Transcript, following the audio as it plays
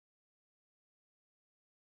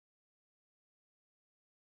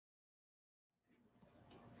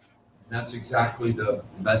That's exactly the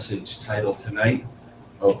message title tonight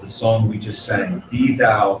of the song we just sang, Be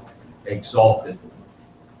Thou Exalted.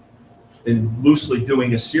 Been loosely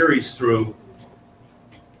doing a series through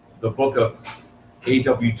the book of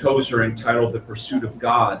A.W. Tozer entitled The Pursuit of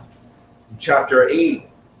God. Chapter 8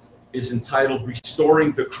 is entitled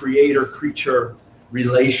Restoring the Creator-Creature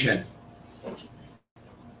Relation.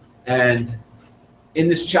 And in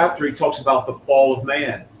this chapter, he talks about the fall of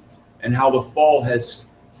man and how the fall has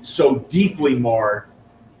so deeply marred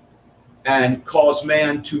and caused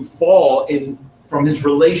man to fall from his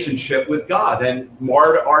relationship with God and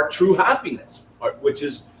marred our true happiness, which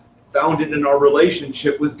is founded in our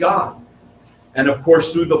relationship with God. And of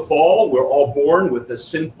course, through the fall, we're all born with a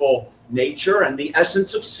sinful nature, and the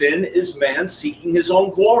essence of sin is man seeking his own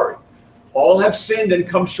glory. All have sinned and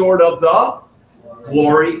come short of the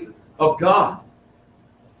glory of God.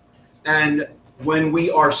 And when we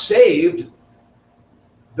are saved,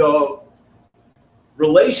 the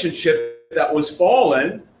relationship that was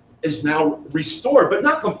fallen is now restored, but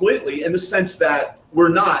not completely, in the sense that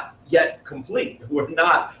we're not yet complete. We're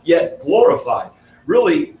not yet glorified.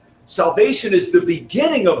 Really, salvation is the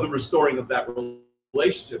beginning of the restoring of that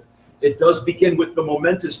relationship. It does begin with the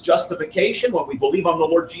momentous justification. When we believe on the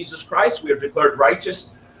Lord Jesus Christ, we are declared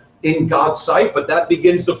righteous in God's sight, but that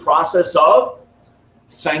begins the process of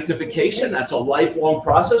sanctification. That's a lifelong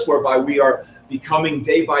process whereby we are becoming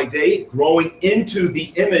day by day, growing into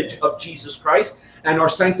the image of Jesus Christ, and our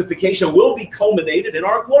sanctification will be culminated in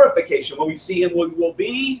our glorification. When we see him, we will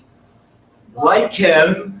be like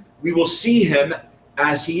him. We will see him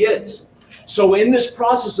as he is. So in this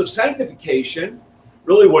process of sanctification,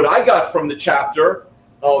 really what I got from the chapter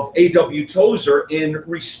of A.W. Tozer in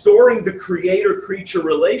restoring the creator-creature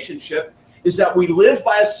relationship is that we live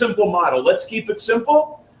by a simple motto. Let's keep it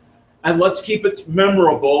simple and let's keep it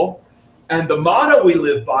memorable. And the motto we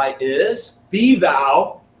live by is, Be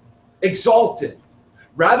Thou Exalted.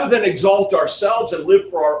 Rather than exalt ourselves and live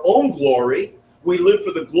for our own glory, we live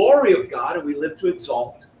for the glory of God and we live to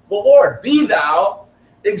exalt the Lord. Be Thou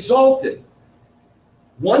Exalted.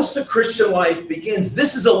 Once the Christian life begins,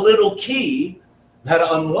 this is a little key that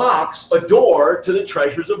unlocks a door to the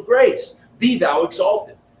treasures of grace. Be Thou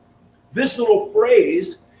Exalted. This little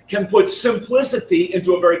phrase can put simplicity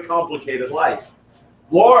into a very complicated life.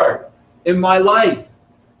 Lord, in my life,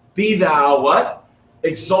 be Thou what?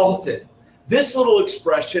 Exalted. This little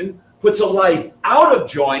expression puts a life out of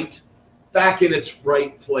joint back in its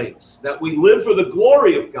right place. That we live for the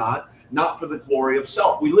glory of God, not for the glory of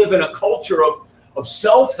self. We live in a culture of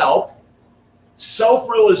self-help,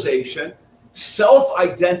 self-realization,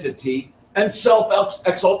 self-identity, and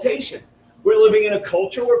self-exaltation. We're living in a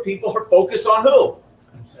culture where people are focused on who?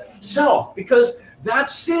 Self, because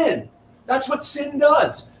that's sin. That's what sin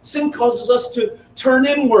does. Sin causes us to turn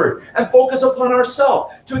inward and focus upon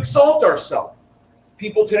ourselves, to exalt ourselves.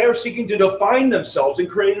 People today are seeking to define themselves and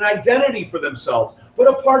create an identity for themselves, but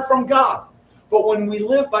apart from God. But when we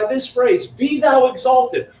live by this phrase, Be Thou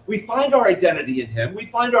Exalted, we find our identity in him, we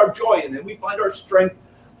find our joy in him, we find our strength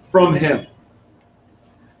from him.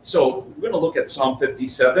 So we're going to look at Psalm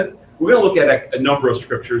 57. We're going to look at a number of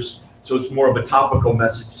scriptures, so it's more of a topical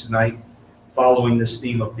message tonight, following this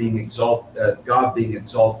theme of being exalted, God being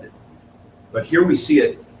exalted. But here we see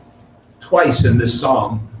it twice in this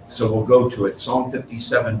psalm, so we'll go to it. Psalm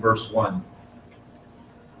 57, verse 1.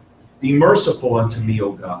 Be merciful unto me,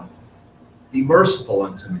 O God. Be merciful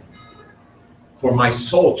unto me. For my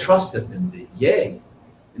soul trusteth in thee. Yea,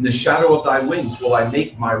 in the shadow of thy wings will I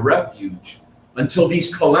make my refuge, until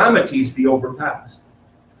these calamities be overpassed.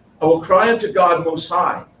 I will cry unto God most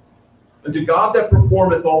high, unto God that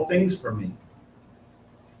performeth all things for me.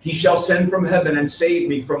 He shall send from heaven and save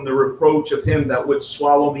me from the reproach of him that would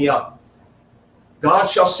swallow me up. God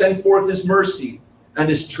shall send forth his mercy and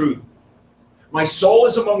his truth. My soul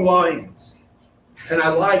is among lions, and I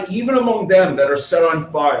lie even among them that are set on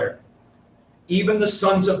fire, even the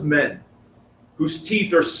sons of men, whose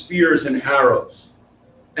teeth are spears and arrows,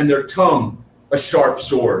 and their tongue a sharp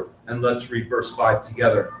sword. And let's read verse 5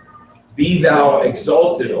 together. Be thou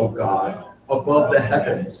exalted, O God, above the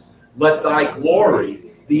heavens. Let thy glory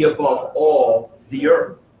be above all the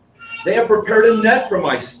earth. They have prepared a net for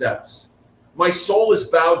my steps. My soul is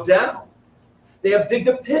bowed down. They have digged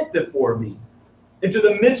a pit before me, into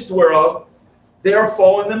the midst whereof they are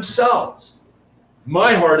fallen themselves.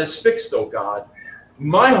 My heart is fixed, O God.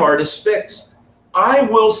 My heart is fixed. I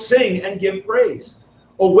will sing and give praise.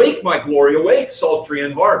 Awake, my glory, awake, psaltery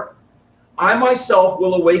and harp. I myself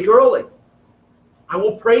will awake early. I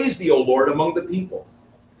will praise thee, O Lord, among the people.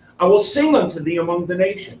 I will sing unto thee among the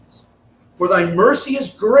nations. For thy mercy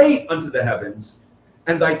is great unto the heavens,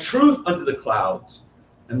 and thy truth unto the clouds.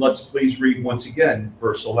 And let's please read once again,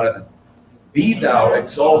 verse 11. Be thou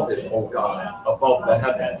exalted, O God, above the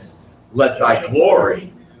heavens. Let thy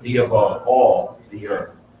glory be above all the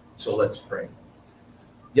earth. So let's pray.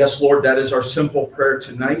 Yes, Lord, that is our simple prayer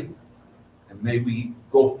tonight. And may we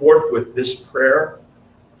go forth with this prayer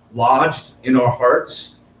lodged in our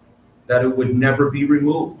hearts, that it would never be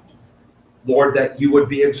removed. Lord, that you would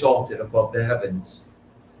be exalted above the heavens,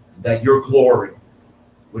 that your glory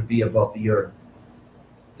would be above the earth.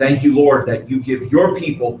 Thank you, Lord, that you give your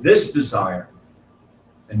people this desire,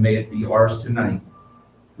 and may it be ours tonight.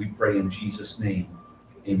 We pray in Jesus' name.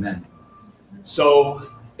 Amen. So,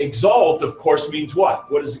 exalt, of course, means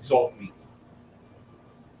what? What does exalt mean?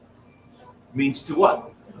 It means to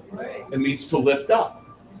what? It means to lift up.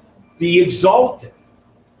 Be exalted.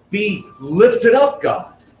 Be lifted up,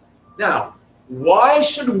 God. Now, why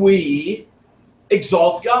should we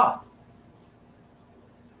exalt God?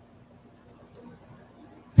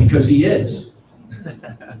 Because he is.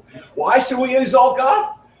 Why should we exalt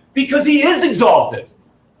God? Because he is exalted.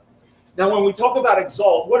 Now, when we talk about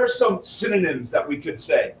exalt, what are some synonyms that we could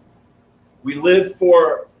say? We live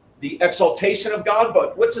for the exaltation of God,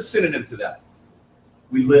 but what's a synonym to that?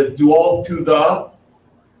 We live to the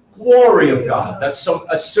glory of God. That's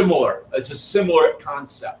a similar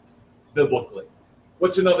concept biblically.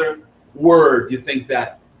 What's another word you think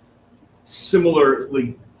that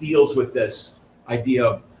similarly deals with this idea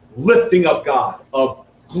of lifting up God, of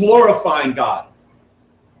glorifying God?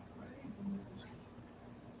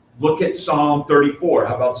 Look at Psalm 34.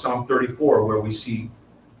 How about Psalm 34, where we see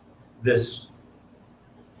this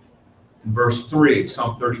in verse 3,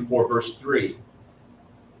 Psalm 34, verse 3.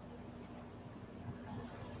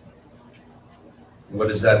 What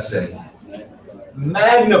does that say?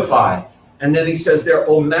 Magnify. And then he says there,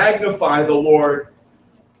 oh, magnify the Lord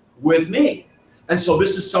with me. And so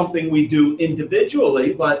this is something we do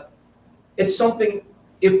individually, but it's something,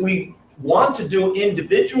 if we want to do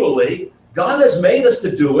individually, God has made us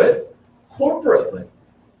to do it corporately,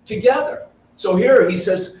 together. So here he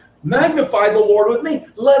says, magnify the Lord with me.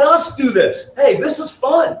 Let us do this. Hey, this is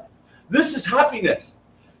fun. This is happiness.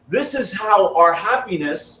 This is how our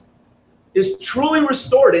happiness is truly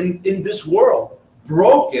restored in this world,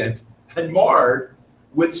 broken and marred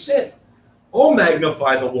with sin. Oh,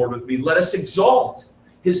 magnify the Lord with me. Let us exalt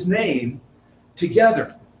his name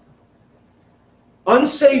together.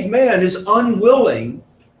 Unsaved man is unwilling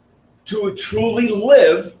to truly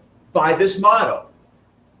live by this motto.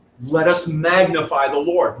 Let us magnify the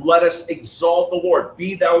Lord. Let us exalt the Lord.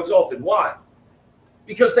 Be thou exalted. Why?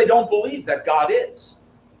 Because they don't believe that God is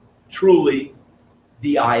truly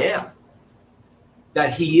the I am,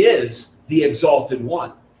 that he is the exalted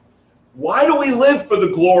one. Why do we live for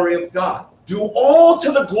the glory of God? Do all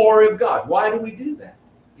to the glory of God. Why do we do that?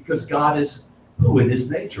 Because God is who in his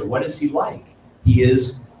nature? What is he like? He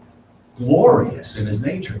is glorious in his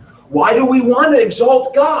nature. Why do we want to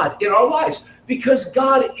exalt God in our lives? Because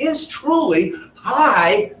God is truly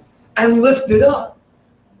high and lifted up.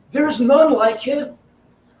 There's none like him.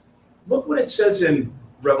 Look what it says in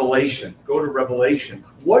Revelation. Go to Revelation.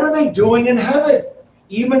 What are they doing in heaven,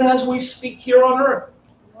 even as we speak here on earth?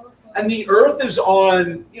 And the earth is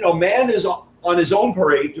on, man is on his own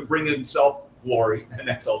parade to bring himself glory and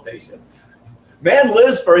exaltation. Man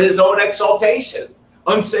lives for his own exaltation.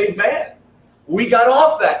 Unsaved man. We got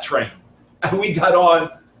off that train and we got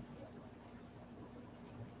on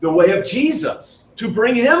the way of Jesus to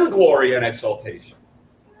bring him glory and exaltation.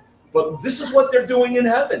 But this is what they're doing in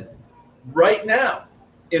heaven right now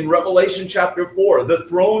in Revelation chapter 4, the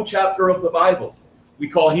throne chapter of the Bible. We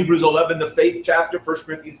call Hebrews 11 the faith chapter, 1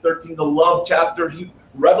 Corinthians 13 the love chapter.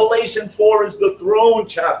 Revelation 4 is the throne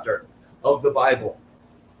chapter of the Bible.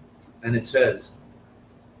 And it says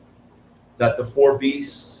that the four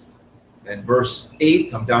beasts, and verse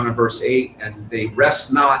 8, I'm down in verse 8, and they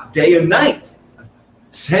rest not day and night,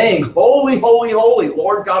 saying, holy, holy, holy,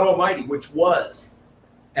 Lord God Almighty, which was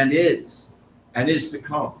and is to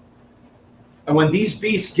come. And when these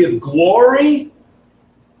beasts give glory,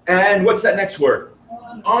 and what's that next word?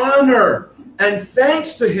 Honor and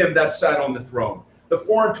thanks to him that sat on the throne. The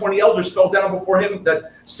 24 elders fell down before him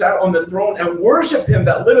that sat on the throne and worship him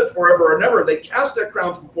that liveth forever and ever. They cast their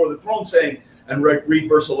crowns before the throne, saying, and read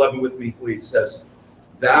verse 11 with me, please. It says,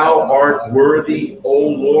 thou art worthy, O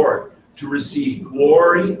Lord, to receive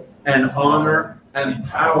glory and honor and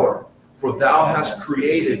power, for thou hast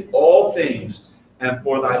created all things, and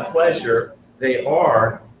for thy pleasure they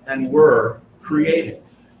are and were created.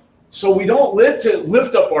 So we don't live to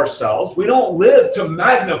lift up ourselves. We don't live to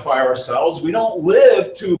magnify ourselves. We don't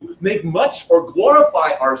live to make much or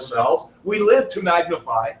glorify ourselves. We live to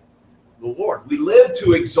magnify the Lord. We live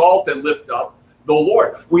to exalt and lift up the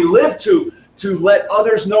Lord. We live to let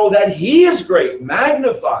others know that he is great,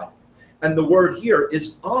 magnified. And the word here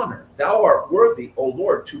is honor. Thou art worthy, O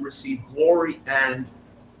Lord, to receive glory and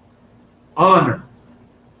honor.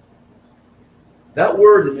 That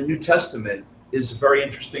word in the New Testament is a very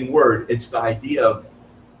interesting word. It's the idea of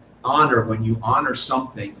honor. When you honor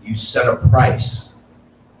something, you set a price.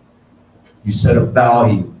 You set a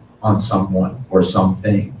value on someone or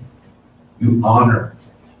something. You honor.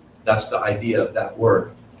 That's the idea of that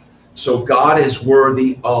word. So God is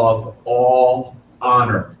worthy of all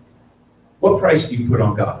honor. What price do you put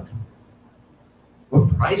on God? What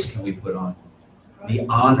price can we put on the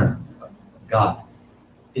honor of God?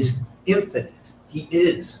 Is infinite. He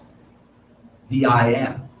is the I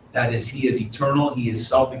am. That is, he is eternal. He is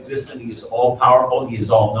self-existent. He is all-powerful. He is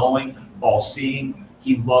all-knowing, all-seeing.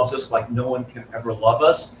 He loves us like no one can ever love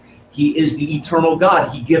us. He is the eternal God.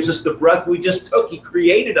 He gives us the breath we just took. He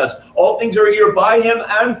created us. All things are here by him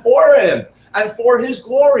and for his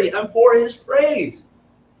glory and for his praise.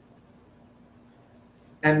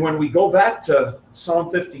 And when we go back to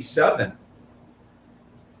Psalm 57,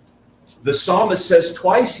 the psalmist says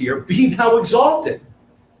twice here, be thou exalted.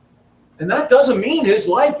 And that doesn't mean his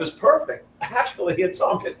life is perfect. Actually, in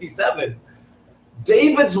Psalm 57,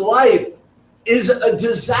 David's life is a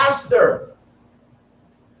disaster.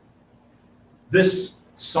 This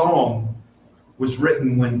psalm was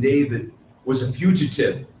written when David was a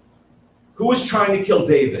fugitive. Who was trying to kill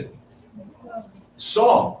David?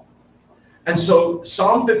 Saul. And so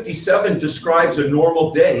Psalm 57 describes a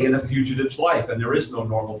normal day in a fugitive's life, and there is no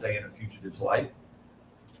normal day in a fugitive's life.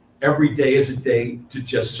 Every day is a day to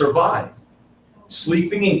just survive.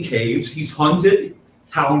 Sleeping in caves, he's hunted,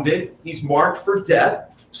 hounded, he's marked for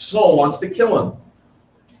death. Saul wants to kill him.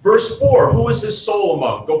 Verse 4, who is his soul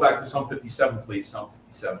among? Go back to Psalm 57, please, Psalm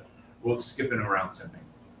 57. We're skipping around something.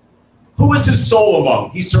 Who is his soul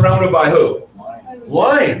among? He's surrounded by who?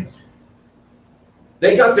 Lions.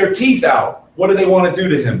 They got their teeth out. What do they want to do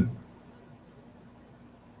to him?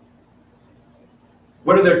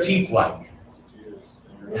 What are their teeth like?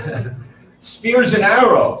 Spears and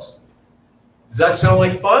arrows. Does that sound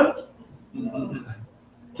like fun?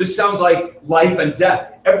 This sounds like life and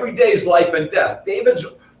death. Every day is life and death. David's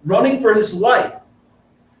running for his life.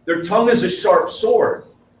 Their tongue is a sharp sword.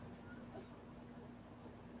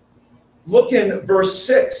 Look in verse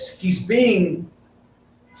 6. He's being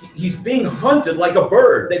hunted like a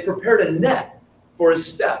bird. They prepared a net for his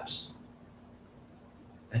steps.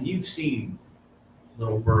 And you've seen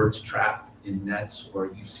little birds trapped in nets,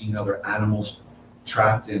 or you've seen other animals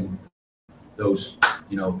trapped in those,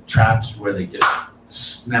 traps where they just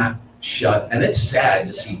snap shut. And it's sad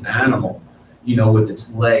to see an animal, with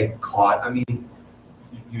its leg caught. I mean,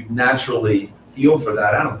 you naturally feel for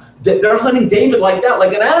that animal. They're hunting David like that,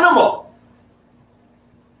 like an animal.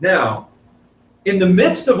 Now, in the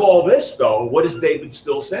midst of all this, though, what is David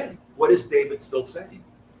still saying? What is David still saying?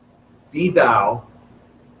 Be thou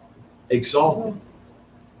exalted.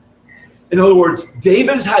 In other words,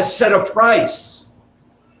 David has set a price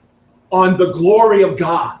on the glory of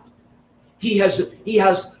God. He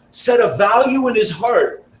has set a value in his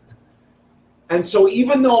heart. And so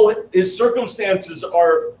even though his circumstances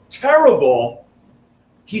are terrible,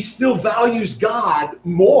 he still values God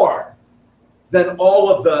more than all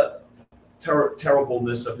of the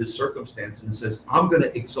terribleness of his circumstance, and says, I'm going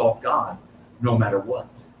to exalt God no matter what.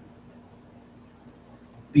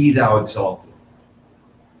 Be thou exalted.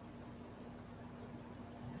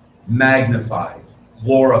 Magnified,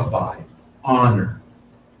 glorified, honored.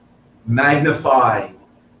 Magnify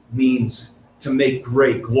means to make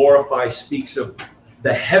great. Glorify speaks of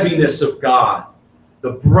the heaviness of God,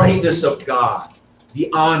 the brightness of God, the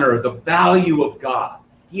honor, the value of God.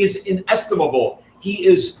 He is inestimable.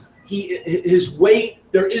 His weight,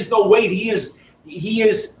 there is no weight. He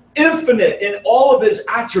is infinite in all of his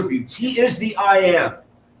attributes. He is the I am.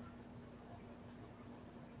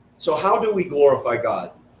 So how do we glorify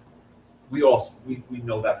God? We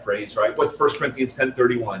know that phrase, right? What 1 Corinthians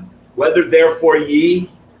 10:31. Whether therefore ye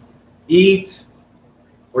eat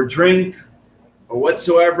or drink or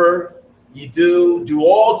whatsoever ye do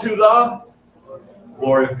all to the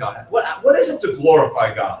glory of God. What is it to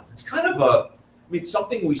glorify God? It's kind of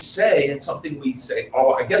something we say and something we say,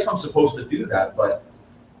 oh, I guess I'm supposed to do that, but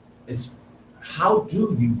it's how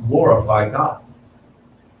do you glorify God?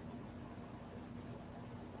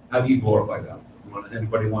 How do you glorify God?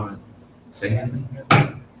 Anybody want to say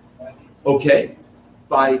anything? Okay,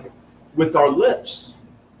 by with our lips,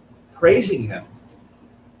 praising him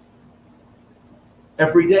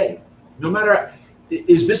every day. No matter,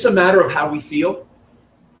 is this a matter of how we feel?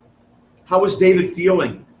 How was David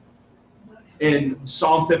feeling in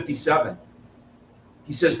Psalm 57?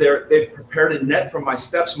 He says, they've prepared a net for my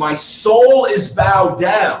steps. My soul is bowed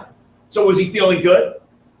down. So was he feeling good?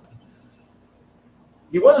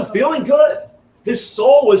 He wasn't feeling good. His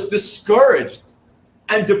soul was discouraged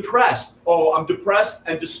and depressed. Oh, I'm depressed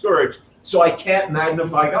and discouraged, so I can't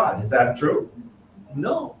magnify God. Is that true?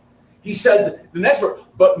 No. He said the next word,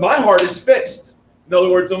 but my heart is fixed. In other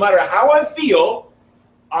words, no matter how I feel,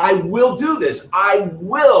 I will do this. I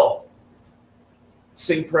will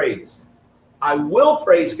sing praise. I will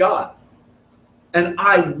praise God. And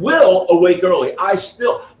I will awake early. I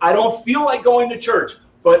don't feel like going to church,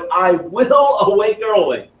 but I will awake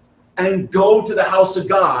early and go to the house of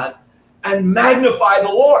God and magnify the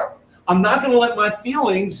Lord. I'm not going to let my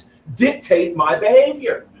feelings dictate my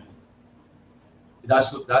behavior.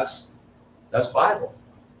 That's Bible.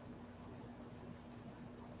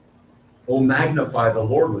 Oh, magnify the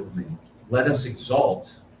Lord with me. Let us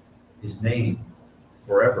exalt his name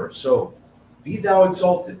forever. So, be thou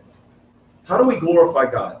exalted. How do we glorify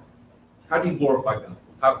God? How do you glorify God?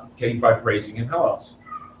 Okay, by praising him. How else?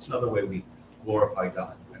 It's another way we glorify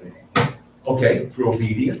God. Okay, through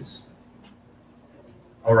obedience.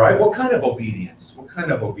 All right, what kind of obedience? What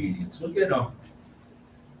kind of obedience? Look at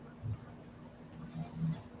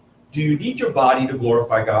do you need your body to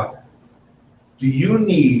glorify God? Do you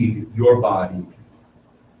need your body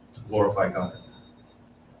to glorify God?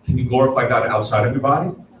 Can you glorify God outside of your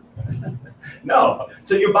body? No.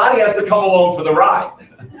 So your body has to come along for the ride.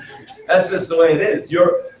 That's just the way it is.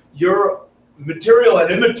 You're material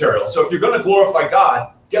and immaterial. So if you're going to glorify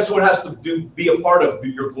God, guess what has to be a part of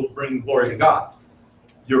your bringing glory to God?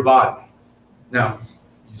 Your body. Now,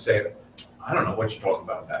 you say, I don't know what you're talking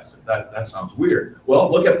about, Pastor. That sounds weird. Well,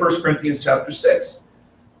 look at 1 Corinthians chapter 6.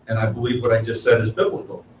 And I believe what I just said is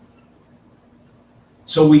biblical.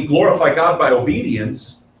 So we glorify God by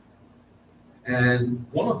obedience. And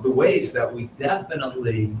one of the ways that we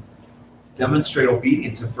definitely demonstrate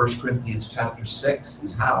obedience in 1 Corinthians chapter 6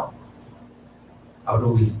 is how? How do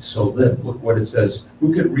we so live? Look what it says.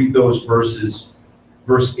 Who could read those verses,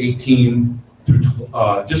 verse 18 through,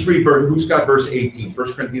 just read, who's got verse 18?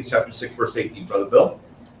 1 Corinthians chapter 6, verse 18. Brother Bill?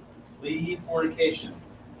 Flee ye fornication.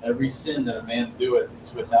 Every sin that a man doeth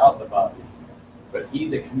is without the body. But he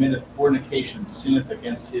that committeth fornication sinneth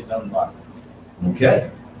against his own body.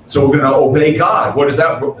 Okay. So we're going to obey God. What does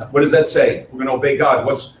that say? If we're going to obey God,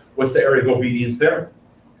 what's the area of obedience there?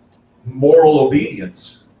 Moral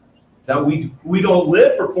obedience. That we don't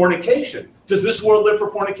live for fornication. Does this world live for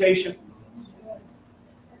fornication?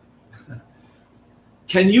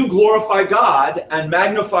 Can you glorify God and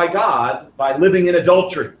magnify God by living in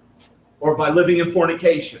adultery or by living in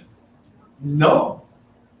fornication? No.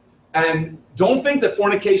 And don't think that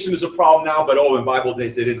fornication is a problem now, but in Bible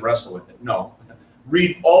days they didn't wrestle with it. No.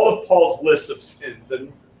 Read all of Paul's lists of sins,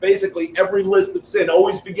 and basically every list of sin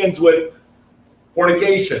always begins with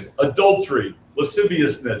fornication, adultery,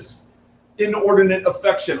 lasciviousness, inordinate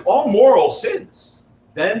affection, all moral sins.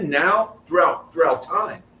 Then, now, throughout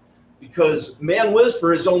time, because man lives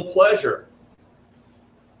for his own pleasure,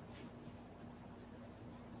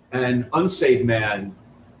 and unsaved man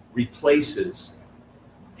replaces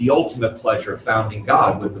the ultimate pleasure found in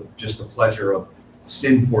God with just the pleasure of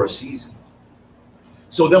sin for a season.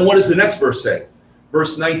 So then what does the next verse say?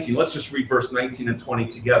 Verse 19. Let's just read verse 19 and 20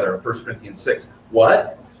 together, 1 Corinthians 6.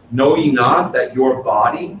 What? Know ye not that your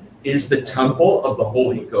body is the temple of the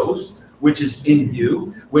Holy Ghost, which is in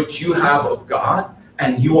you, which you have of God,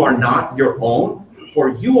 and you are not your own? For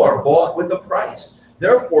you are bought with a price.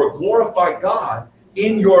 Therefore glorify God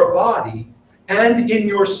in your body and in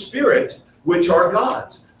your spirit, which are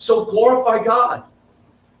God's. So glorify God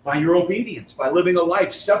by your obedience, by living a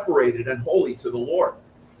life separated and holy to the Lord.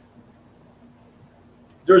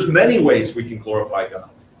 There's many ways we can glorify God.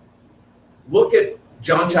 Look at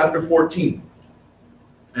John chapter 14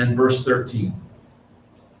 and verse 13.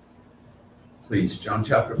 Please, John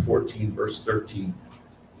chapter 14, verse 13.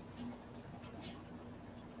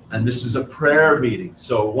 And this is a prayer meeting.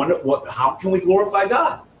 So how can we glorify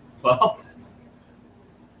God? Well,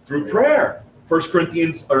 through prayer.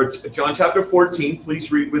 John chapter 14, please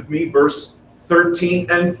read with me verse 13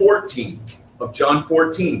 and 14 of John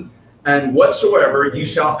 14. And whatsoever you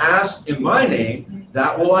shall ask in my name,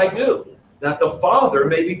 that will I do, that the Father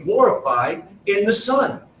may be glorified in the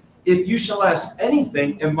Son. If you shall ask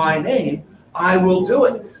anything in my name, I will do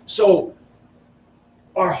it. So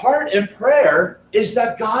our heart in prayer is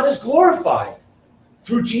that God is glorified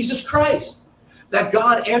through Jesus Christ, that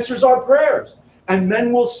God answers our prayers, and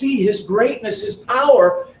men will see his greatness, his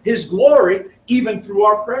power, his glory, even through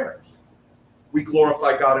our prayers. We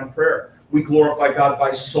glorify God in prayer. We glorify God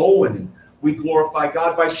by soul winning. We glorify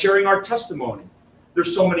God by sharing our testimony.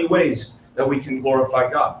 There's so many ways that we can glorify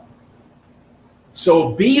God.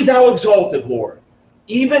 So be thou exalted, Lord.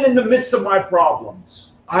 Even in the midst of my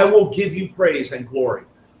problems, I will give you praise and glory.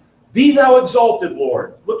 Be thou exalted,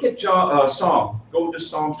 Lord. Look at Psalm. Go to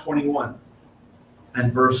Psalm 21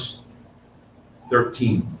 and verse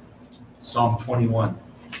 13. Psalm 21.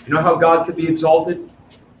 You know how God could be exalted?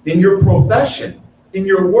 In your profession, in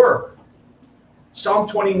your work. Psalm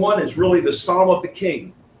 21 is really the Psalm of the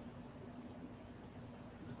king.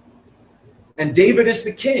 And David is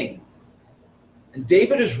the king. And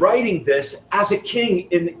David is writing this as a king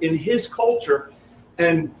in his culture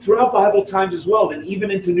and throughout Bible times as well, and even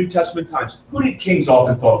into New Testament times. Who did kings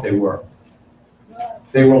often thought they were?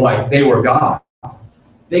 They were God.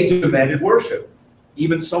 They demanded worship.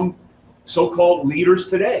 Even some so-called leaders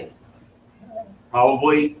today.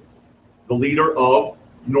 Probably the leader of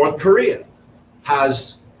North Korea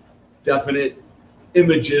has definite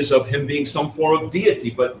images of him being some form of deity,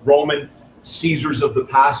 but Roman Caesars of the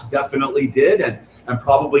past definitely did, and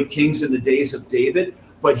probably kings in the days of David.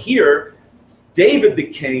 But here, David the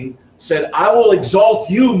king said, I will exalt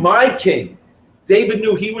you, my king. David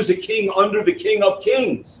knew he was a king under the King of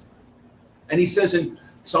Kings. And he says in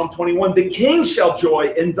Psalm 21, the king shall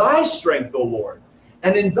joy in thy strength, O Lord,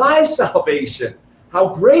 and in thy salvation.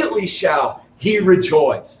 How greatly shall he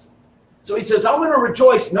rejoice. So he says, I'm going to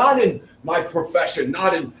rejoice not in my profession,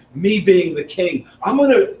 not in me being the king. I'm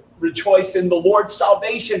going to rejoice in the Lord's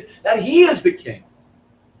salvation, that he is the king.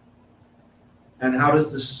 And how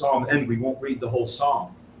does this psalm end? We won't read the whole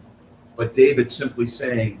psalm. But David simply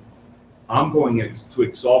saying, I'm going to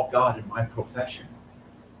exalt God in my profession.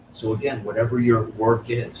 So again, whatever your work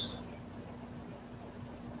is,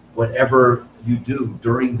 whatever you do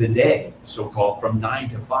during the day, so-called from 9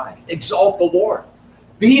 to 5, exalt the Lord.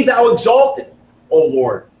 Be thou exalted, O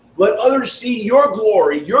Lord. Let others see your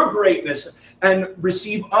glory, your greatness, and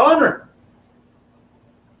receive honor.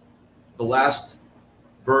 The last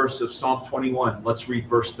verse of Psalm 21, let's read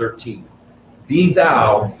verse 13. Be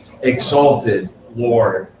thou exalted,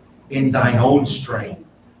 Lord, in thine own strength.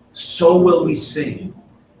 So will we sing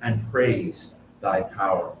and praise thy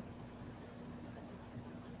power.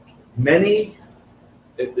 Many,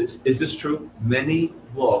 is this true? Many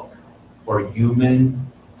look for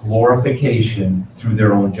human glorification through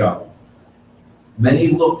their own job. Many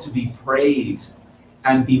look to be praised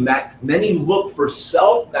and many look for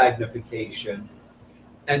self-magnification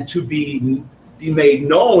and to be made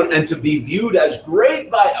known and to be viewed as great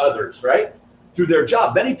by others, right? Through their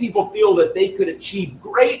job. Many people feel that they could achieve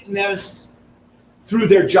greatness through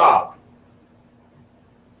their job.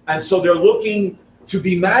 And so they're looking to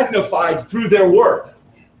be magnified through their work,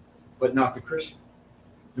 but not the Christian.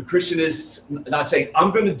 The Christian is not saying,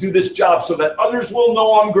 I'm going to do this job so that others will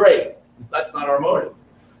know I'm great. That's not our motive.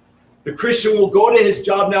 The Christian will go to his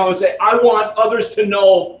job now and say, I want others to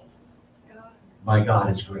know my God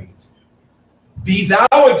is great. Be thou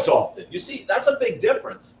exalted. You see, that's a big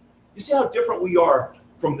difference. You see how different we are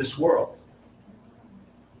from this world.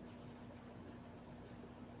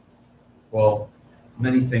 Well,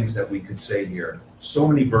 many things that we could say here. So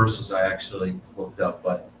many verses I actually looked up,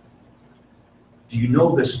 but do you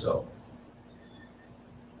know this though?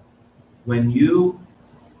 When you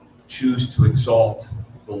choose to exalt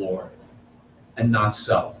the Lord and not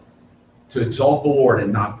self, to exalt the Lord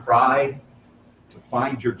and not pride, to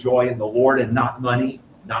find your joy in the Lord and not money,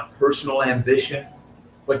 not personal ambition,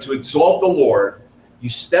 but to exalt the Lord, you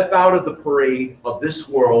step out of the parade of this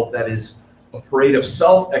world that is a parade of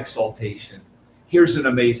self-exaltation. Here's an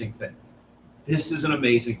amazing thing. This is an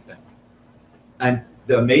amazing thing. And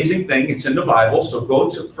the amazing thing, it's in the Bible, so go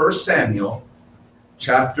to 1 Samuel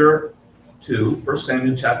chapter 2, 1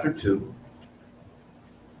 Samuel chapter 2.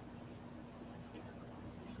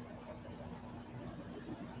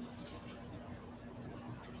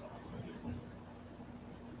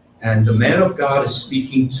 And the man of God is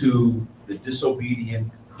speaking to the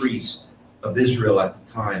disobedient priest of Israel at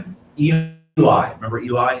the time, Eli. Remember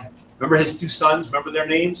Eli? Remember his two sons? Remember their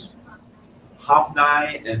names?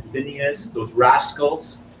 Hophni and Phinehas, those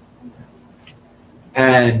rascals.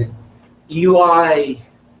 And Eli,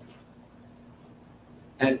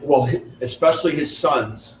 and well, especially his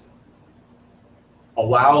sons,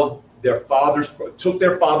 took their father's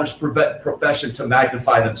profession to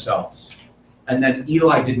magnify themselves. And then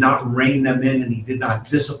Eli did not rein them in and he did not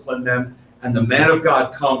discipline them. And the man of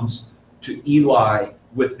God comes to Eli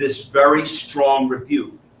with this very strong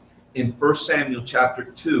rebuke in 1 Samuel chapter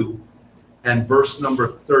 2 and verse number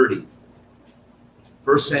 30.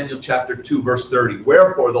 1 Samuel chapter 2, verse 30.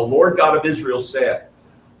 Wherefore the Lord God of Israel said,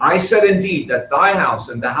 I said indeed that thy house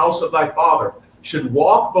and the house of thy father should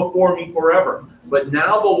walk before me forever. But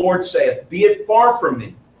now the Lord saith, be it far from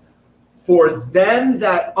me. For them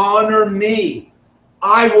that honor me,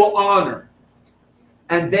 I will honor.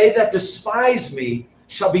 And they that despise me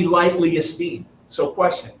shall be lightly esteemed. So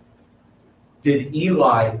question, did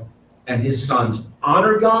Eli and his sons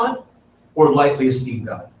honor God or lightly esteem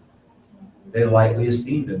God? They lightly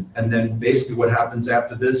esteemed him. And then basically what happens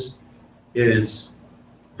after this is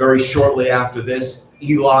very shortly after this,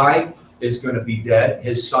 Eli is going to be dead.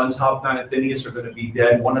 His sons, Hophni and Phinehas, are going to be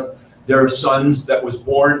dead. One of their sons that was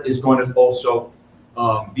born is going to also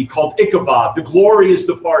be called Ichabod. The glory is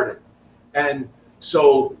departed. And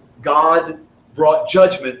so God brought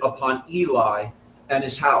judgment upon Eli and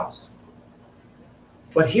his house.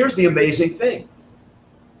 But here's the amazing thing.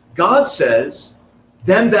 God says,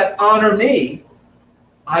 them that honor me,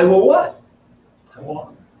 I will what? I will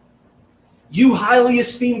honor. You highly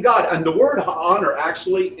esteem God. And the word honor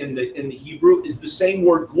actually in the Hebrew is the same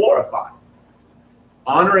word glorify.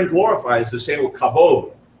 Honor and glorify is the same word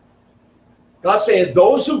kabod. God saying,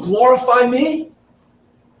 those who glorify me,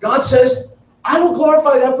 God says, I will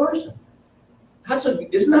glorify that person.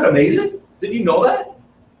 Isn't that amazing? Did you know that?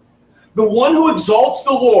 The one who exalts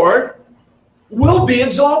the Lord will be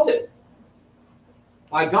exalted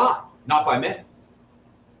by God, not by man.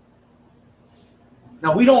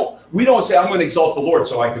 Now we don't say I'm going to exalt the Lord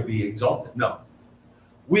so I could be exalted. No.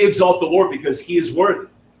 We exalt the Lord because he is worthy.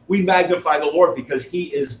 We magnify the Lord because he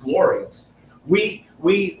is glorious. We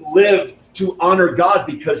live to honor God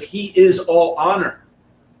because he is all honor.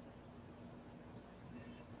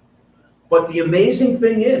 But the amazing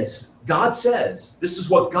thing is, God says, this is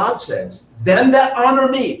what God says, them that honor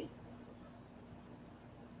me,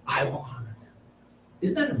 I will honor them.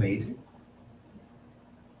 Isn't that amazing?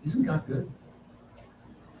 Isn't God good?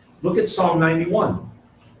 Look at Psalm 91.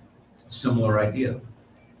 Similar idea.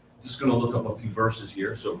 Just going to look up a few verses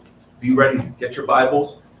here. So be ready. Get your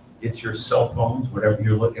Bibles. Get your cell phones, whatever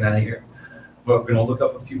you're looking at here. But we're going to look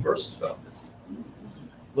up a few verses about this.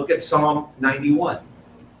 Look at Psalm 91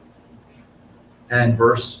 and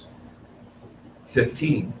verse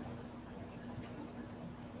 15.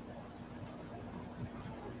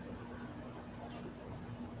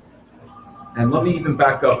 And let me even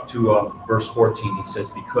back up to verse 14. He says,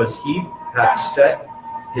 because he hath set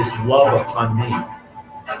his love upon me,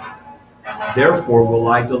 therefore will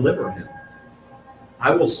I deliver him.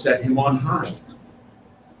 I will set him on high,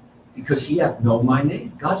 because he hath known my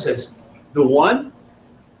name. God says, the one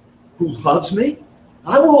who loves me,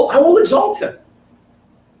 I will exalt him.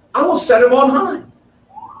 I will set him on high.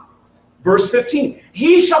 Verse 15,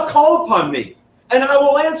 he shall call upon me, and I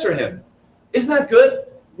will answer him. Isn't that good?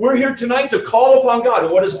 We're here tonight to call upon God.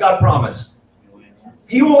 And what does God promise?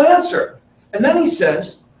 He will answer. And then he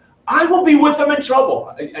says, I will be with him in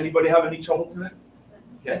trouble. Anybody have any trouble tonight?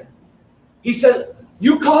 Okay. He said,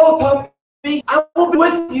 you call upon me, I will be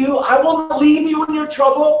with you. I will not leave you in your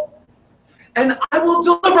trouble. And I will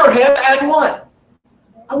deliver him. And what?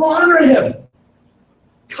 I will honor him.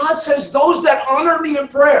 God says, those that honor me in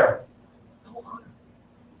prayer, I will honor.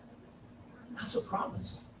 That's a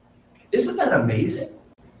promise. Isn't that amazing?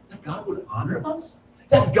 That God would honor us?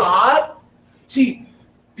 That God, see,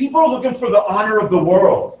 people are looking for the honor of the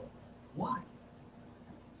world. Why?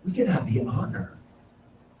 We can have the honor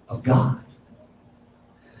of God.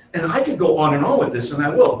 And I could go on and on with this, and I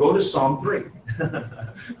will. Go to Psalm 3.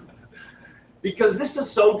 Because this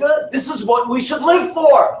is so good. This is what we should live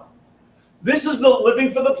for. This is the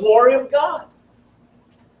living for the glory of God.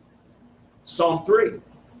 Psalm 3.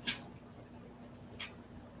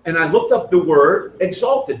 And I looked up the word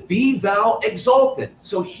exalted. Be thou exalted.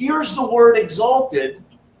 So here's the word exalted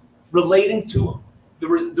relating to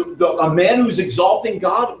a man who's exalting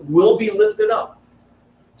God will be lifted up.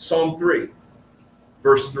 Psalm 3,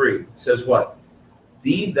 verse 3 says what?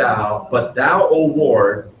 Be thou, but thou, O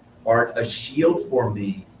Lord, art a shield for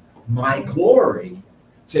me, my glory.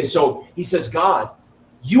 So he says, God,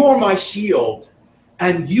 you are my shield,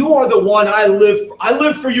 and you are the one I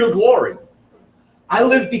live for your glory. I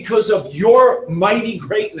live because of your mighty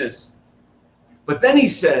greatness. But then he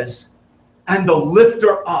says, and the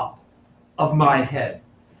lifter up of my head.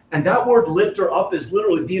 And that word lifter up is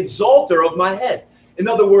literally the exalter of my head. In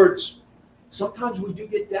other words, sometimes we do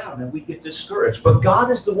get down and we get discouraged, but God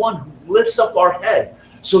is the one who lifts up our head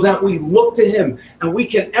so that we look to him, and we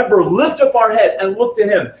can ever lift up our head and look to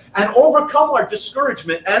him and overcome our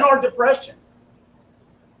discouragement and our depression.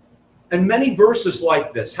 And many verses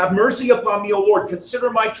like this. Have mercy upon me, O Lord.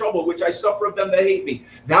 Consider my trouble, which I suffer of them that hate me.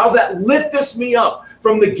 Thou that liftest me up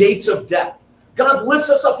from the gates of death. God lifts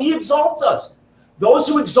us up. He exalts us. Those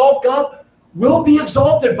who exalt God will be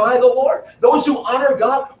exalted by the Lord. Those who honor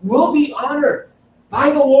God will be honored by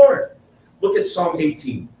the Lord. Look at Psalm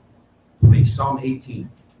 18. Please, Psalm 18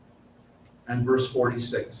 and verse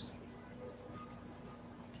 46.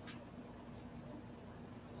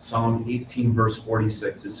 Psalm 18, verse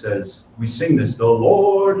 46, it says, we sing this, the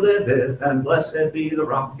Lord liveth, and blessed be the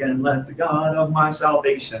rock, and let the God of my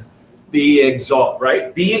salvation be exalted,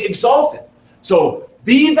 right? Be exalted. So,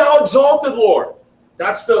 be thou exalted, Lord.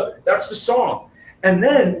 That's the song. And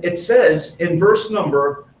then it says in verse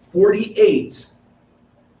number 48,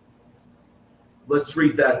 let's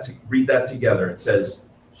read that together. It says,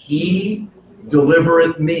 he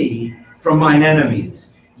delivereth me from mine enemies.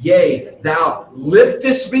 Yea, thou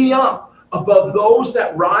liftest me up above those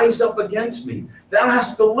that rise up against me. Thou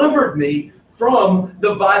hast delivered me from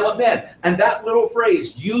the violent man. And that little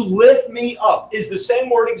phrase, you lift me up, is the same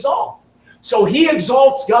word exalt. So he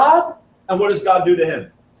exalts God, and what does God do to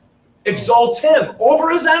him? Exalts him over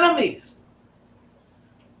his enemies.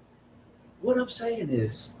 What I'm saying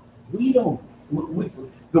is, the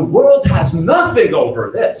world has nothing over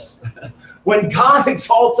this. When God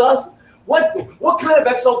exalts us, what kind of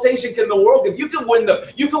exaltation can the world give? You can win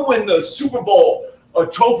the Super Bowl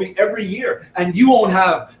trophy every year, and you won't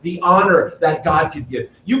have the honor that God could give.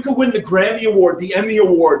 You can win the Grammy Award, the Emmy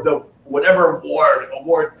Award, the whatever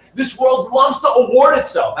award. This world loves to award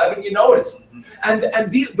itself. Haven't you noticed? And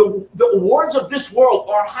the awards of this world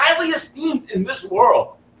are highly esteemed in this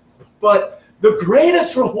world, but the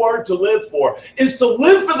greatest reward to live for is to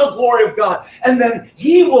live for the glory of God, and then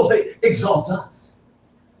he will exalt us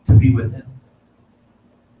to be with him.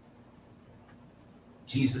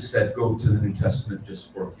 Jesus said, go to the New Testament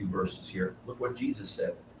just for a few verses here. Look what Jesus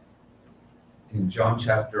said in John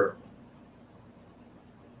chapter,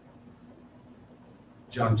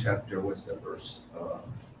 what's that verse?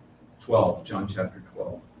 12, John chapter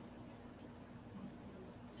 12.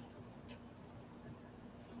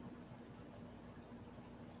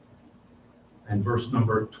 And verse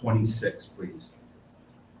number 26, please.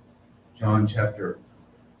 John chapter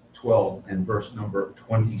 12 and verse number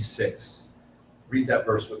 26. Read that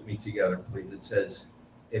verse with me together, please. It says,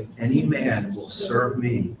 if any man will serve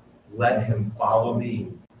me, let him follow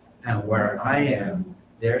me. And where I am,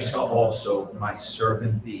 there shall also my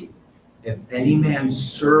servant be. If any man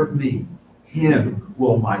serve me, him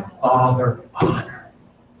will my Father honor.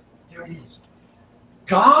 There it is.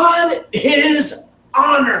 God is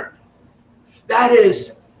honored. That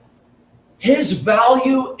is, his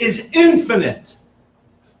value is infinite.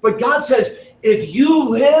 But God says, if you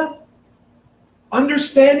live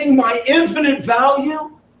understanding my infinite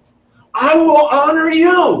value, I will honor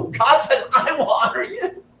you. God says, I will honor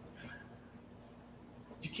you.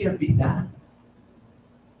 You can't beat that.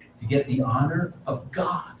 To get the honor of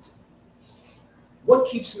God. What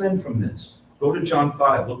keeps men from this? Go to John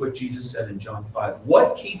 5. Look what Jesus said in John 5.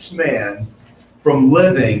 What keeps man from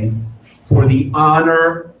living for the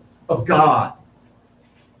honor of God?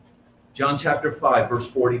 John chapter 5,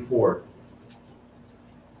 verse 44.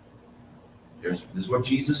 This is what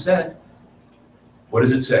Jesus said. What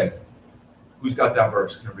does it say? Who's got that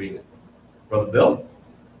verse? Can I read it? Brother Bill?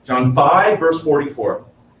 John 5, verse 44.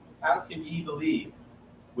 How can ye believe,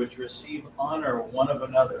 which receive honor one of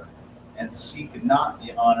another, and seek not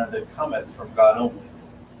the honor that cometh from God only?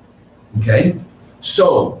 Okay,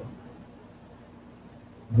 so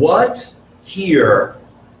what here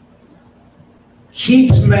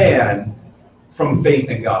keeps man from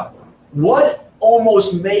faith in God? What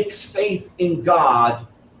almost makes faith in God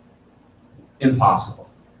impossible?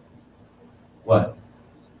 What?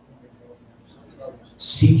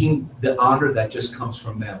 Seeking the honor that just comes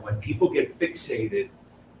from man. When people get fixated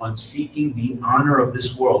on seeking the honor of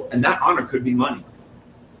this world, and that honor could be money,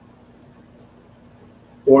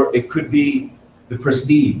 or it could be the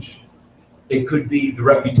prestige, it could be the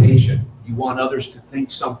reputation. You want others to think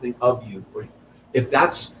something of you. If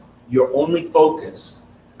that's your only focus,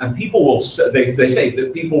 and people will say, they say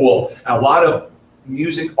that people will, a lot of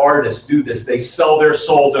music artists do this, they sell their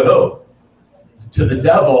soul to who? To the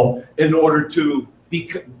devil, in order to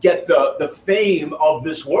get the fame of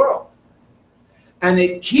this world. And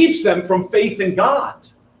it keeps them from faith in God.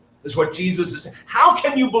 Is what Jesus is saying. How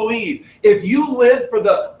can you believe if you live for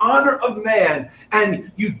the honor of man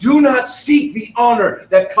and you do not seek the honor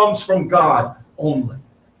that comes from God only?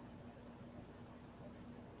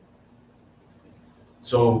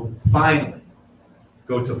 So finally,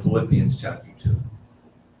 go to Philippians chapter 2.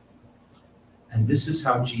 And this is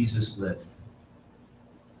how Jesus lived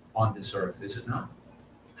on this earth, is it not?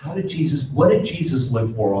 What did Jesus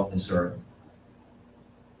live for on this earth?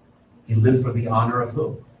 He lived for the honor of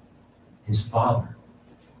who? His Father.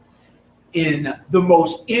 In the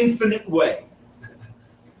most infinite way.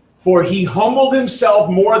 For he humbled himself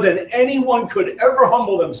more than anyone could ever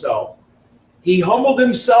humble himself. He humbled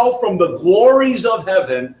himself from the glories of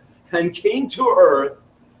heaven and came to earth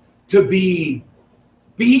to be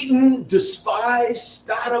beaten, despised,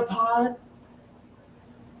 spat upon,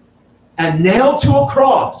 and nailed to a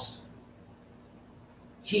cross.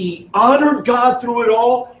 He honored God through it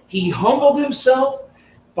all. He humbled himself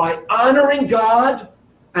by honoring God.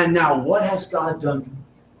 And now what has God done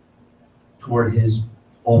toward his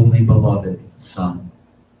only beloved Son?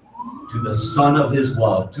 To the Son of his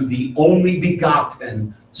love, to the only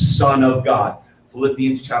begotten Son of God.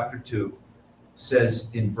 Philippians chapter 2 says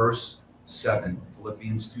in verse 7,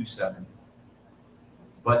 Philippians 2:7,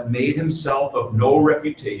 but made himself of no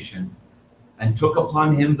reputation, and took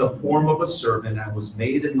upon him the form of a servant, and was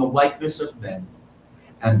made in the likeness of men.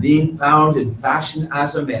 And being found in fashion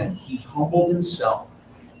as a man, he humbled himself,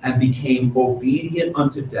 and became obedient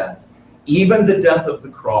unto death, even the death of the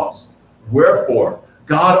cross. Wherefore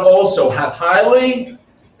God also hath highly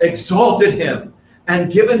exalted him,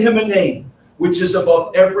 and given him a name which is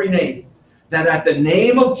above every name, that at the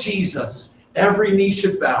name of Jesus every knee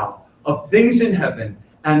should bow, of things in heaven,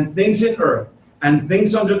 and things in earth, and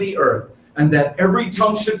things under the earth, and that every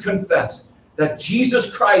tongue should confess that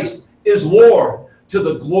Jesus Christ is Lord, to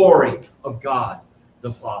the glory of God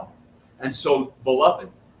the Father. And so, beloved,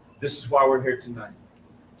 this is why we're here tonight,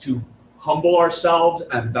 to humble ourselves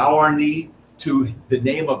and bow our knee to the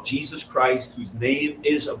name of Jesus Christ, whose name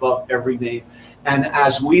is above every name. And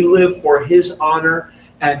as we live for his honor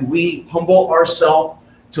and we humble ourselves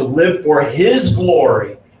to live for his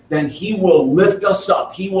glory, then he will lift us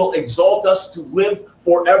up. He will exalt us to live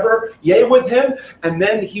forever, yea, with him. And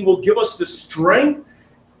then he will give us the strength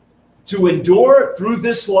to endure through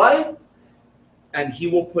this life. And he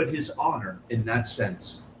will put his honor in that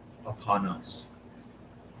sense upon us.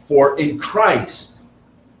 For in Christ,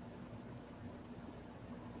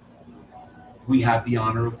 we have the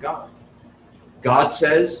honor of God. God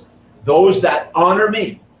says, those that honor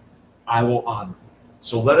me, I will honor.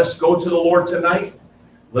 So let us go to the Lord tonight.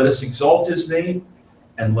 Let us exalt his name,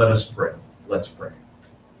 and let us pray. Let's pray.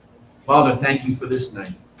 Father, thank you for this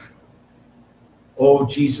night. Oh,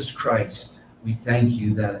 Jesus Christ, we thank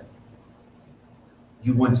you that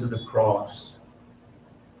you went to the cross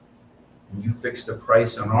and you fixed a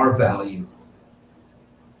price on our value,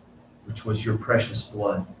 which was your precious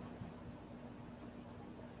blood.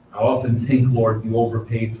 I often think, Lord, you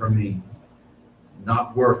overpaid for me.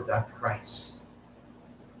 Not worth that price.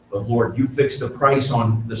 But Lord, you fixed a price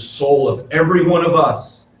on the soul of every one of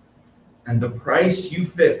us. And the price you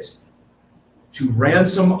fixed to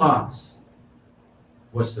ransom us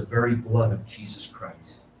was the very blood of Jesus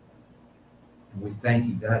Christ. And we thank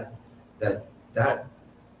you that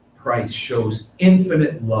price shows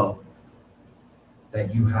infinite love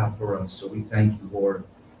that you have for us. So we thank you, Lord.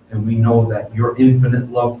 And we know that your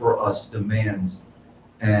infinite love for us demands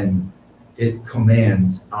and it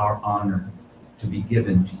commands our honor to be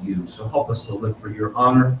given to you. So help us to live for your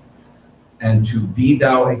honor and to be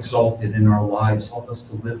thou exalted in our lives. Help us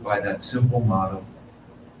to live by that simple motto.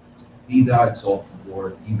 Be thou exalted,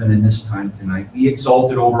 Lord, even in this time tonight. Be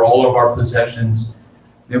exalted over all of our possessions.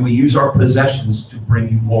 May we use our possessions to bring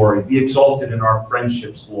you glory. Be exalted in our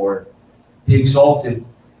friendships, Lord. Be exalted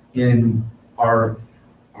in our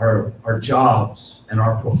jobs and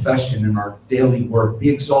our profession and our daily work. Be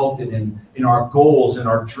exalted in our goals and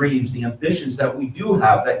our dreams, the ambitions that we do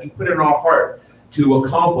have, that you put in our heart to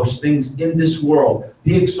accomplish things in this world.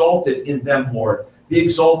 Be exalted in them, Lord. Be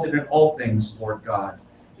exalted in all things, Lord God,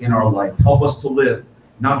 in our life. Help us to live,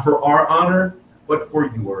 not for our honor, but for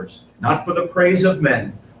yours. Not for the praise of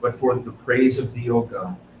men, but for the praise of thee, O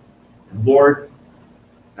God. And Lord,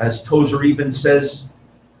 as Tozer even says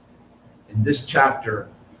in this chapter,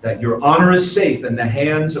 that your honor is safe in the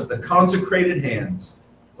hands of the consecrated hands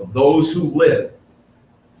of those who live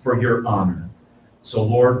for your honor. So,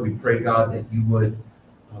 Lord, we pray, God, that you would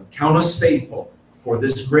count us faithful for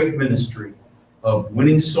this great ministry of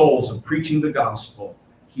winning souls, of preaching the gospel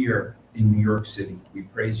here in New York City. We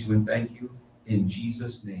praise you and thank you in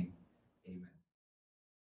Jesus' name.